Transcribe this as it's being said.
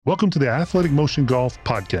Welcome to the Athletic Motion Golf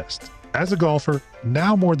Podcast. As a golfer,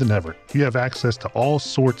 now more than ever, you have access to all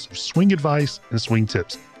sorts of swing advice and swing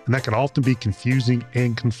tips, and that can often be confusing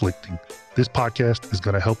and conflicting. This podcast is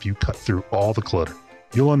going to help you cut through all the clutter.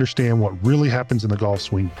 You'll understand what really happens in the golf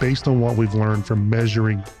swing based on what we've learned from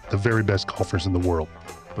measuring the very best golfers in the world.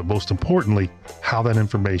 But most importantly, how that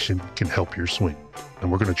information can help your swing.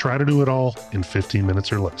 And we're going to try to do it all in 15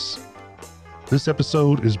 minutes or less. This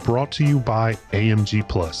episode is brought to you by AMG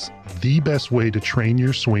Plus, the best way to train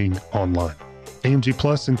your swing online. AMG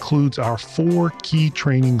Plus includes our 4 key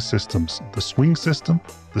training systems: the swing system,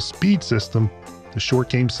 the speed system, the short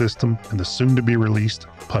game system, and the soon-to-be-released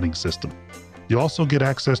putting system. You also get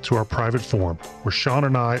access to our private forum, where Sean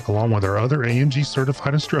and I, along with our other AMG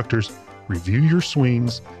certified instructors, review your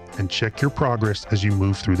swings and check your progress as you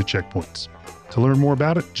move through the checkpoints. To learn more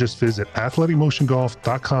about it, just visit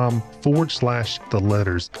athleticmotiongolf.com/the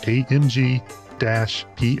letters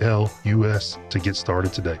AMG-PLUS to get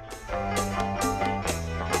started today.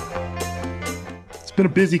 It's been a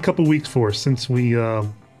busy couple weeks for us since we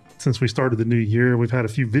started the new year. We've had a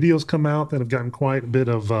few videos come out that have gotten quite a bit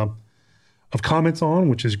of comments on,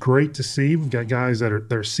 which is great to see. We've got guys that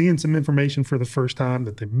are seeing some information for the first time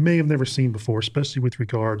that they may have never seen before, especially with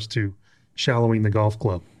regards to shallowing the golf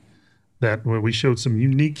club. That where we showed some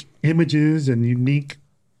unique images and unique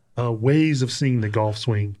ways of seeing the golf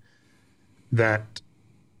swing that,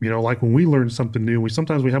 like when we learn something new,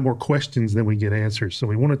 sometimes we have more questions than we get answers. So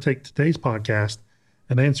we want to take today's podcast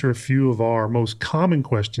and answer a few of our most common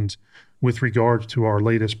questions with regards to our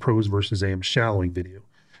latest pros versus AM shallowing video.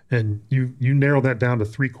 And you narrowed that down to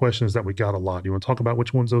 3 questions that we got a lot. You want to talk about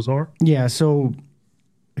which ones those are? Yeah, so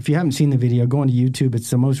if you haven't seen the video, go onto YouTube. It's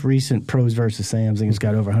the most recent pros versus Sams. I think it's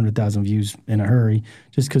got over 100,000 views in a hurry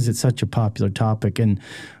just because it's such a popular topic. And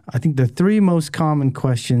I think the 3 most common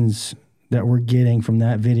questions that we're getting from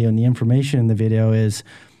that video and the information in the video is,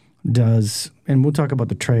 and we'll talk about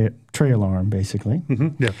the trail arm basically.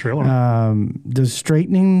 Mm-hmm. Yeah, trail arm. Does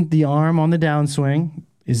straightening the arm on the downswing,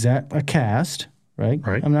 is that a cast, right?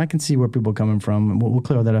 Right. I mean, I can see where people are coming from. We'll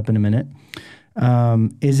clear that up in a minute.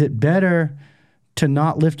 Is it better to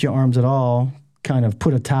not lift your arms at all, kind of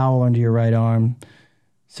put a towel under your right arm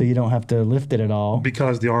so you don't have to lift it at all?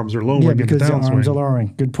 Because the arms are lowering. Yeah, because the arms are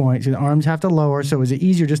lowering. Good point. So the arms have to lower, so is it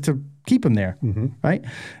easier just to keep them there, right?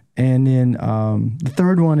 And then the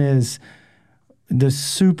third one is the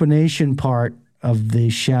supination part of the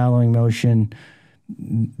shallowing motion.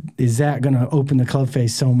 Is that going to open the club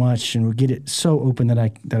face so much and we'll get it so open that I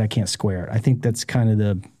can't square it? I think that's kind of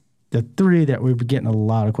the 3 that we've been getting a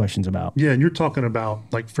lot of questions about. Yeah, and you're talking about,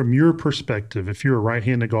 like, from your perspective, if you're a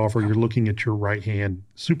right-handed golfer, you're looking at your right hand.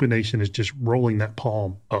 Supination is just rolling that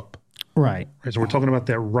palm up. Right. So we're talking about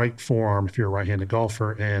that right forearm if you're a right-handed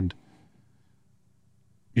golfer, and,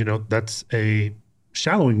 that's a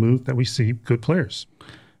shallowing move that we see good players.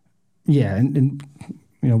 Yeah, and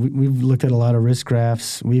we've looked at a lot of wrist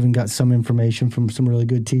graphs. We even got some information from some really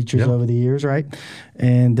good teachers over the years, right?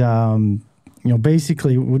 And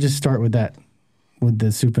basically, we'll just start with that, with the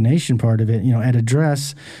supination part of it. At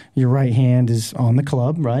address, your right hand is on the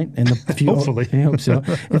club, right? And hopefully, I hope so.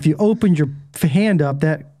 If you open your hand up,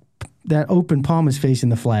 that open palm is facing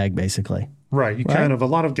the flag, basically. Right. You kind of, a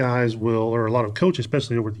lot of guys will, or a lot of coaches,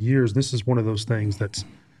 especially over the years, this is one of those things that's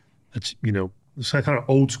it's kind of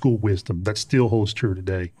old school wisdom that still holds true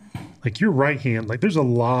today. Like your right hand, like there's a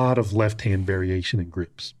lot of left hand variation in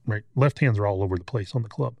grips, right? Left hands are all over the place on the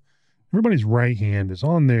club. Everybody's right hand is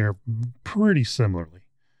on there pretty similarly.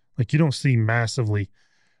 Like you don't see massively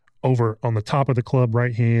over on the top of the club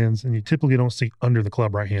right hands, and you typically don't see under the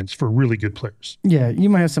club right hands for really good players. Yeah, you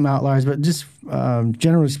might have some outliers, but just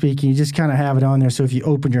generally speaking, you just kind of have it on there. So if you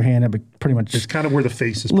open your hand up, it pretty much... It's kind of where the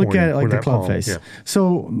face is look pointing. Look at it like the club palm, face. Yeah.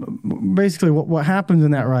 So basically what happens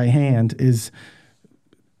in that right hand is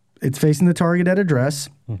it's facing the target at address.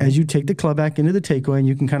 Mm-hmm. As you take the club back into the takeaway, and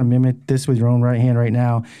you can kind of mimic this with your own right hand right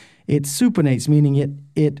now, it supinates, meaning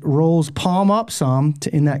it rolls palm up some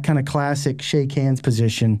in that kind of classic shake hands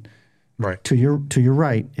position, right, to your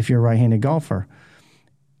right if you're a right-handed golfer.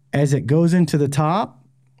 As it goes into the top,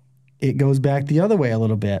 it goes back the other way a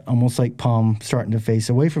little bit, almost like palm starting to face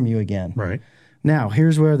away from you again. Right. Now,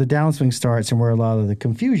 here's where the downswing starts and where a lot of the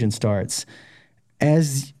confusion starts.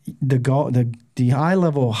 As the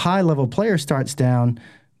high level player starts down,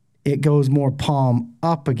 it goes more palm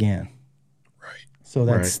up again. So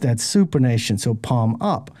that's supination, so palm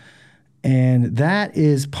up. And that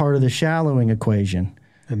is part of the shallowing equation.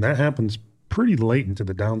 And that happens pretty late into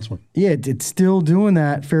the downswing. Yeah, it's still doing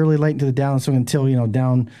that fairly late into the downswing until,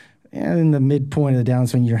 down in the midpoint of the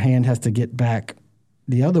downswing, your hand has to get back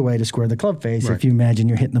the other way to square the club face if you imagine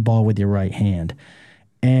you're hitting the ball with your right hand.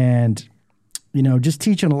 And, you know, just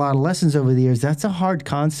teaching a lot of lessons over the years, that's a hard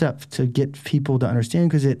concept to get people to understand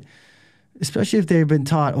because especially if they've been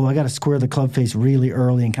taught, I got to square the club face really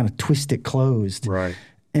early and kind of twist it closed. Right.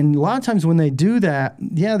 And a lot of times when they do that,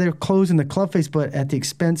 they're closing the club face, but at the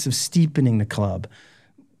expense of steepening the club.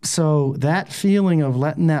 So that feeling of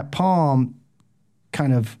letting that palm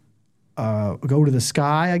kind of go to the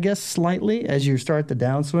sky, I guess, slightly as you start the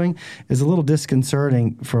downswing is a little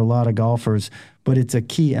disconcerting for a lot of golfers, but it's a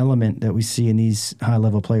key element that we see in these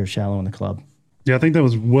high-level players shallow in the club. Yeah, I think that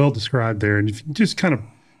was well described there. And if you just kind of,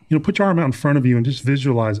 put your arm out in front of you and just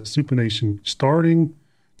visualize it, supination starting,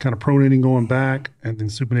 kind of pronating going back, and then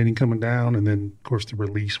supinating coming down, and then, of course, the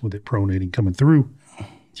release with it pronating coming through.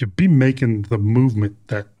 You'd be making the movement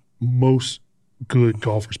that most good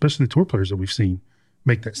golfers, especially the tour players that we've seen,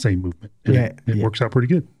 make that same movement. And it works out pretty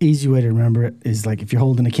good. Easy way to remember it is like if you're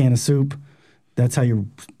holding a can of soup, that's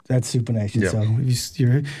supination. Yeah.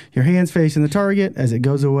 So your hand's facing the target. As it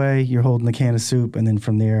goes away, you're holding the can of soup, and then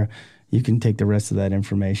from there, you can take the rest of that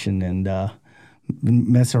information and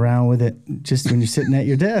mess around with it just when you're sitting at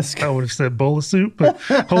your desk. I would have said bowl of soup, but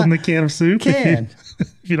holding a can of soup. If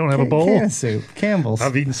you don't have a bowl. Can of soup. Campbell's.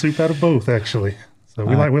 I've eaten soup out of both, actually. So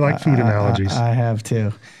we like food analogies. I have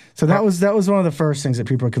too. So that was one of the first things that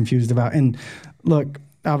people are confused about. And look,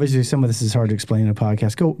 obviously some of this is hard to explain in a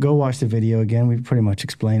podcast. Go watch the video again. We pretty much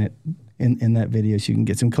explain it in that video so you can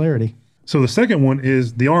get some clarity. So the second one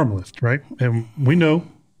is the arm lift, right? And we know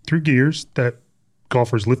through gears that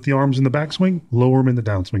golfers lift the arms in the backswing, lower them in the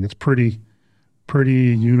downswing. It's pretty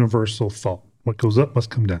universal thought. What goes up must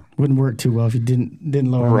come down. Wouldn't work too well if you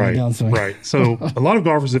didn't lower them in the downswing. Right. So a lot of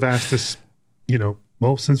golfers have asked us,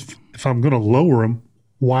 since if I'm going to lower them,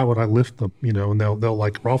 why would I lift them? And they'll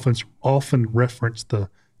like often reference the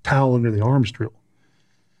towel under the arms drill.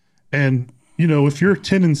 And, if your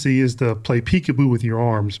tendency is to play peekaboo with your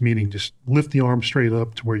arms, meaning just lift the arm straight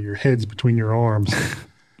up to where your head's between your arms,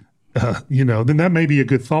 then that may be a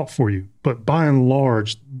good thought for you. But by and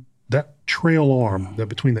large, that trail arm, that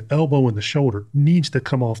between the elbow and the shoulder, needs to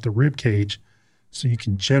come off the rib cage so you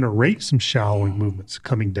can generate some shallowing movements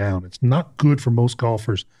coming down. It's not good for most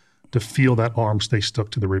golfers to feel that arm stay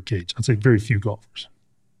stuck to the rib cage. I'd say very few golfers.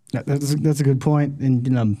 That's a good point.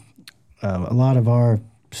 And a lot of our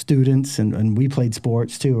students, and we played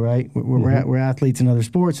sports too, right? We're athletes in other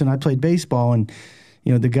sports, and I played baseball, and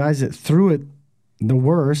the guys that threw it the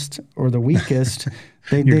worst or the weakest.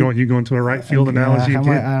 You going to a right field analogy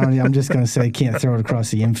again? I'm just going to say can't throw it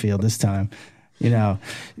across the infield this time.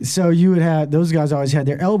 So you would have those guys always had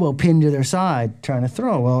their elbow pinned to their side trying to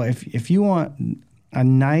throw. Well, if you want a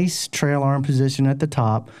nice trail arm position at the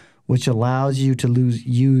top, which allows you to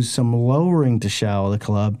use some lowering to shallow the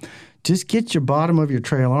club, just get your bottom of your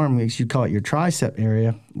trail arm, you call it your tricep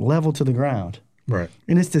area, level to the ground. Right.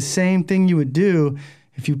 And it's the same thing you would do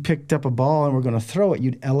if you picked up a ball and were going to throw it.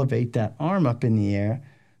 You'd elevate that arm up in the air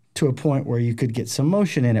to a point where you could get some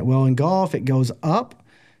motion in it. Well, in golf, it goes up.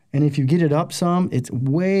 And if you get it up some, it's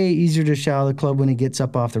way easier to shallow the club when it gets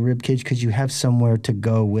up off the rib cage because you have somewhere to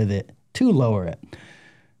go with it to lower it.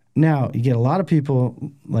 Now, you get a lot of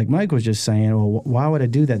people, like Mike was just saying, well, why would I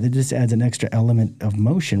do that? That just adds an extra element of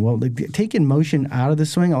motion. Well, taking motion out of the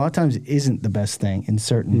swing a lot of times isn't the best thing in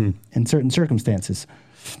certain circumstances.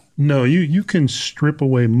 No, you can strip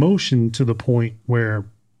away motion to the point where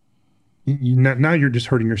now you're just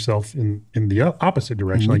hurting yourself in the opposite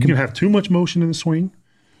direction. Like you can have too much motion in the swing.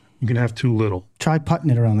 You can have too little. Try putting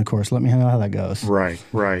it around the course. Let me know how that goes. Right.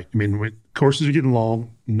 I mean, courses are getting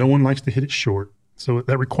long. No one likes to hit it short. So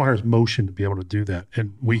that requires motion to be able to do that.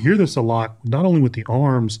 And we hear this a lot, not only with the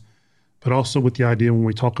arms, but also with the idea when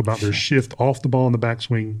we talk about their shift off the ball in the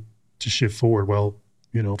backswing to shift forward. Well,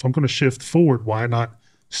 if I'm going to shift forward, why not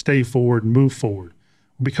stay forward and move forward?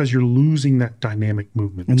 Because you're losing that dynamic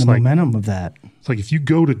movement. And the momentum of that. It's like if you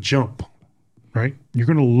go to jump, right, you're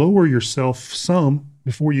going to lower yourself some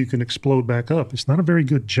before you can explode back up. It's not a very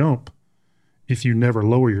good jump if you never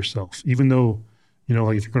lower yourself, even though,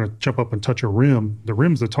 like if you're going to jump up and touch a rim, the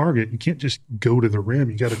rim's the target. You can't just go to the rim.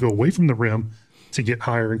 You got to go away from the rim to get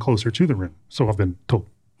higher and closer to the rim. So I've been told.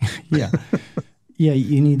 Yeah.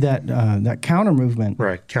 You need that counter movement.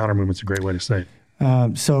 Right. Counter movement's a great way to say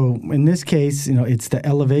it. So in this case, it's the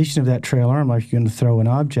elevation of that trail arm, like you're going to throw an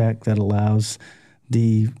object that allows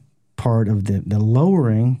the part of the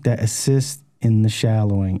lowering that assists in the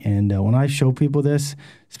shallowing. And when I show people this,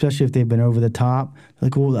 especially if they've been over the top, they're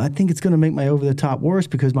like, well, I think it's going to make my over the top worse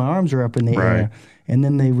because my arms are up in the air. And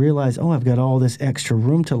then they realize, I've got all this extra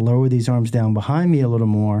room to lower these arms down behind me a little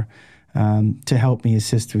more. to help me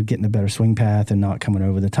assist with getting a better swing path and not coming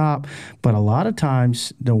over the top. But a lot of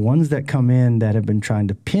times, the ones that come in that have been trying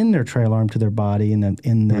to pin their trail arm to their body in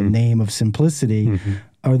the name of simplicity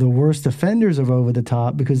are the worst offenders of over the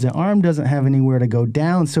top because the arm doesn't have anywhere to go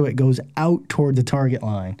down, so it goes out toward the target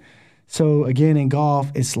line. So again, in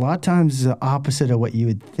golf, it's a lot of times the opposite of what you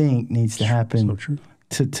would think needs to happen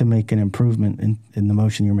to make an improvement in the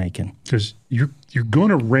motion you're making. Because you're going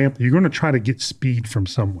to ramp, you're going to try to get speed from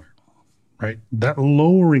somewhere, right? That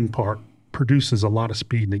lowering part produces a lot of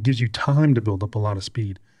speed, and it gives you time to build up a lot of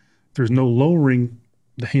speed. If there's no lowering,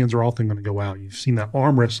 the hands are often going to go out. You've seen that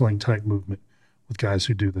arm wrestling type movement with guys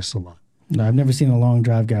who do this a lot. No, I've never seen a long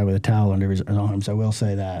drive guy with a towel under his arms. I will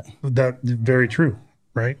say that. That's very true,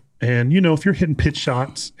 right? And, if you're hitting pitch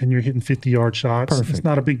shots and you're hitting 50-yard shots, it's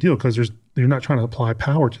not a big deal because you're not trying to apply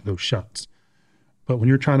power to those shots. But when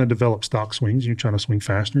you're trying to develop stock swings, you're trying to swing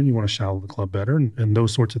faster and you want to shallow the club better and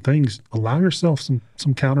those sorts of things, allow yourself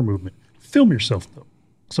some counter movement. Film yourself, though.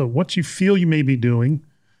 So what you feel you may be doing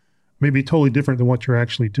may be totally different than what you're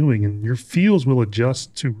actually doing, and your feels will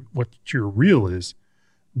adjust to what your real is.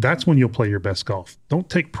 That's when you'll play your best golf. Don't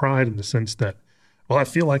take pride in the sense that, well, I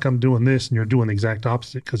feel like I'm doing this and you're doing the exact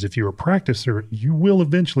opposite, because if you're a practicer, you will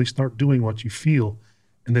eventually start doing what you feel,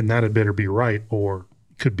 and then that had better be right or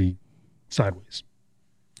it could be sideways.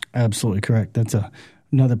 Absolutely correct. That's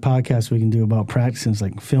another podcast we can do about practicing. It's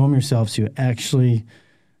like film yourself so you actually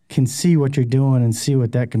can see what you're doing and see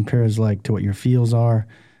what that compares like to what your feels are.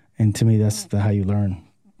 And to me, that's how you learn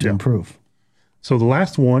to improve. So the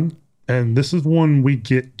last one, and this is one we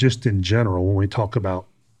get just in general when we talk about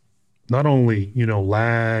not only,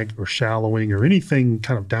 lag or shallowing or anything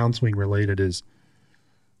kind of downswing related, is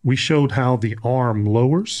we showed how the arm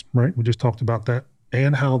lowers, right? We just talked about that,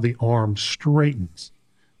 and how the arm straightens.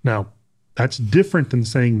 Now, that's different than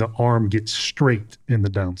saying the arm gets straight in the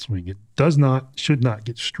downswing. It should not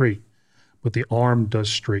get straight, but the arm does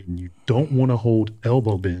straighten. You don't want to hold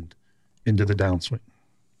elbow bend into the downswing.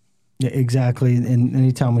 Yeah, exactly. And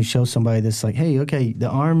anytime we show somebody this, like, hey, okay, the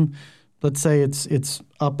arm, let's say it's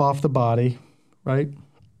up off the body, right?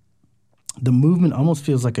 The movement almost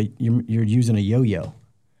feels like you're using a yo-yo.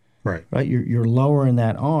 Right. Right? You're lowering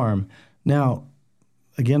that arm. Now,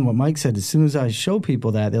 again, what Mike said, as soon as I show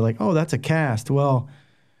people that, they're like, oh, that's a cast. Well,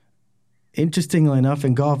 interestingly enough,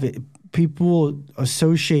 in golf, people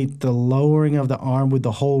associate the lowering of the arm with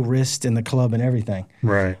the whole wrist and the club and everything.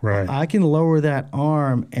 Right. I can lower that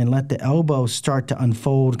arm and let the elbow start to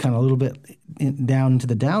unfold kind of a little bit down into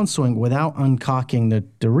the downswing without uncocking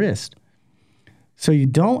the wrist. So you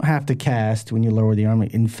don't have to cast when you lower the arm.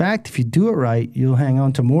 In fact, if you do it right, you'll hang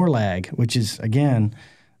on to more lag, which is, again,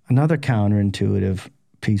 another counterintuitive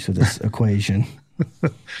piece of this equation.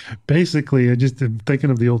 Basically, I just am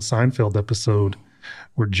thinking of the old Seinfeld episode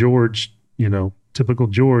where George, typical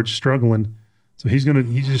George, struggling. So he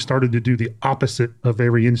just started to do the opposite of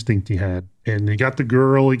every instinct he had. And he got the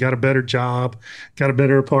girl, he got a better job, got a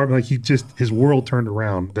better apartment. Like his world turned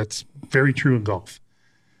around. That's very true in golf.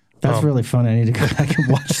 That's really fun. I need to go back and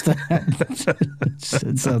watch that.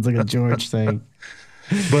 It sounds like a George thing.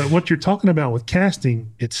 But what you're talking about with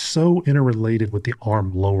casting, it's so interrelated with the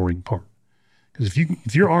arm lowering part. Because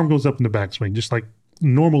if your arm goes up in the backswing, just like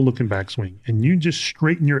normal looking backswing, and you just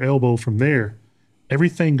straighten your elbow from there,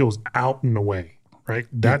 everything goes out and away, right?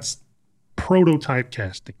 That's prototype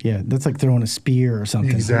casting. Yeah, that's like throwing a spear or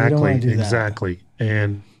something. Exactly.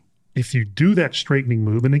 And if you do that straightening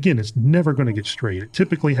move, and again, it's never going to get straight. It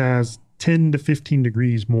typically has 10 to 15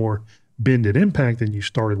 degrees more bend at impact than you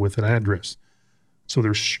started with at address. So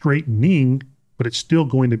there's straightening, but it's still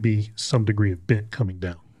going to be some degree of bend coming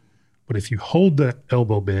down. But if you hold that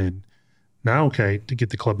elbow bend, now, okay, to get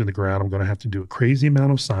the club to the ground, I'm going to have to do a crazy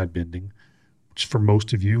amount of side bending, which for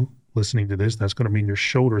most of you listening to this, that's going to mean your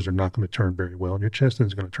shoulders are not going to turn very well and your chest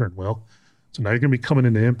isn't going to turn well. So now you're going to be coming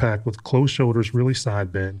into impact with closed shoulders, really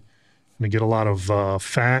side bend, and get a lot of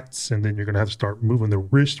fats, and then you're going to have to start moving the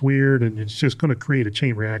wrist weird, and it's just going to create a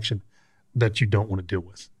chain reaction that you don't want to deal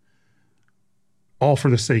with. All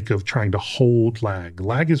for the sake of trying to hold lag.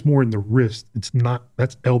 Lag is more in the wrist.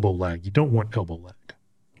 That's elbow lag. You don't want elbow lag.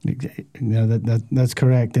 Yeah, that's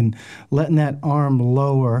correct. And letting that arm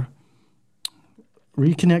lower,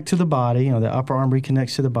 reconnect to the body, the upper arm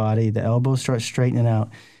reconnects to the body, the elbow starts straightening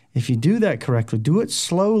out. If you do that correctly, do it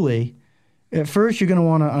slowly. At first, you're going to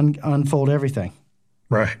want to unfold everything.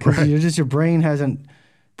 Right. Your brain hasn't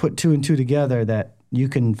put two and two together that you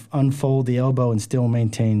can unfold the elbow and still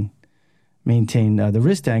maintain the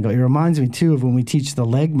wrist angle. It reminds me, too, of when we teach the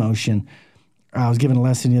leg motion. I was giving a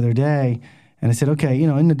lesson the other day, and I said, okay,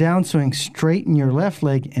 in the downswing, straighten your left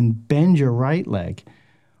leg and bend your right leg.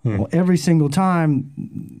 Well, every single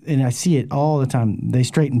time, and I see it all the time, they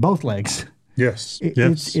straighten both legs. Yes.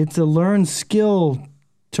 It's a learned skill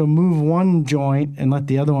to move one joint and let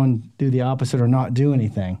the other one do the opposite or not do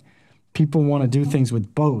anything. People want to do things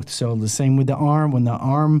with both. So the same with the arm. When the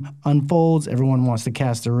arm unfolds, everyone wants to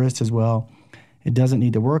cast the wrist as well. It doesn't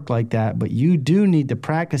need to work like that, but you do need to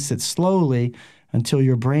practice it slowly until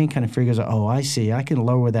your brain kind of figures out, oh, I see, I can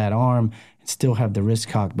lower that arm and still have the wrist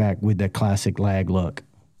cocked back with the classic lag look.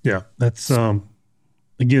 Yeah, that's, again,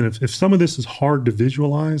 if some of this is hard to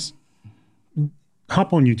visualize,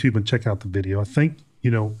 hop on YouTube and check out the video. I think,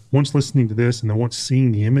 once listening to this and then once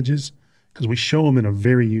seeing the images, because we show them in a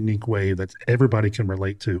very unique way that everybody can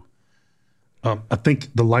relate to, I think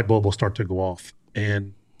the light bulb will start to go off.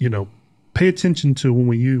 And, pay attention to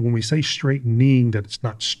when we say straightening, that it's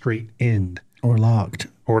not straight end. Or locked,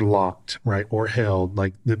 right? Or held.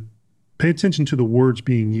 Pay attention to the words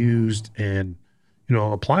being used and,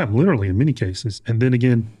 apply them literally in many cases. And then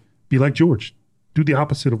again, be like George. Do the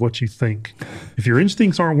opposite of what you think. If your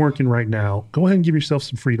instincts aren't working right now, go ahead and give yourself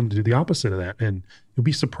some freedom to do the opposite of that. And you'll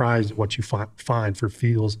be surprised at what you find for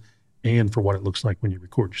feels and for what it looks like when you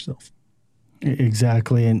record yourself.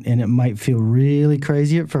 Exactly. And it might feel really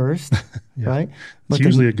crazy at first, right? But it's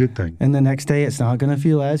usually a good thing. And the next day, it's not going to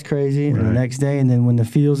feel as crazy. Right. And the next day, and then when the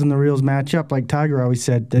feels and the reels match up, like Tiger always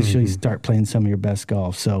said, that's when you start playing some of your best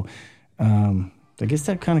golf. So I guess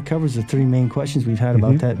that kind of covers the three main questions we've had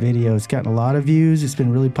about that video. It's gotten a lot of views. It's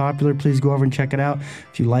been really popular. Please go over and check it out.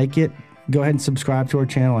 If you like it, go ahead and subscribe to our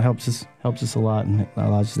channel. It helps us a lot and it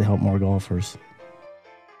allows us to help more golfers.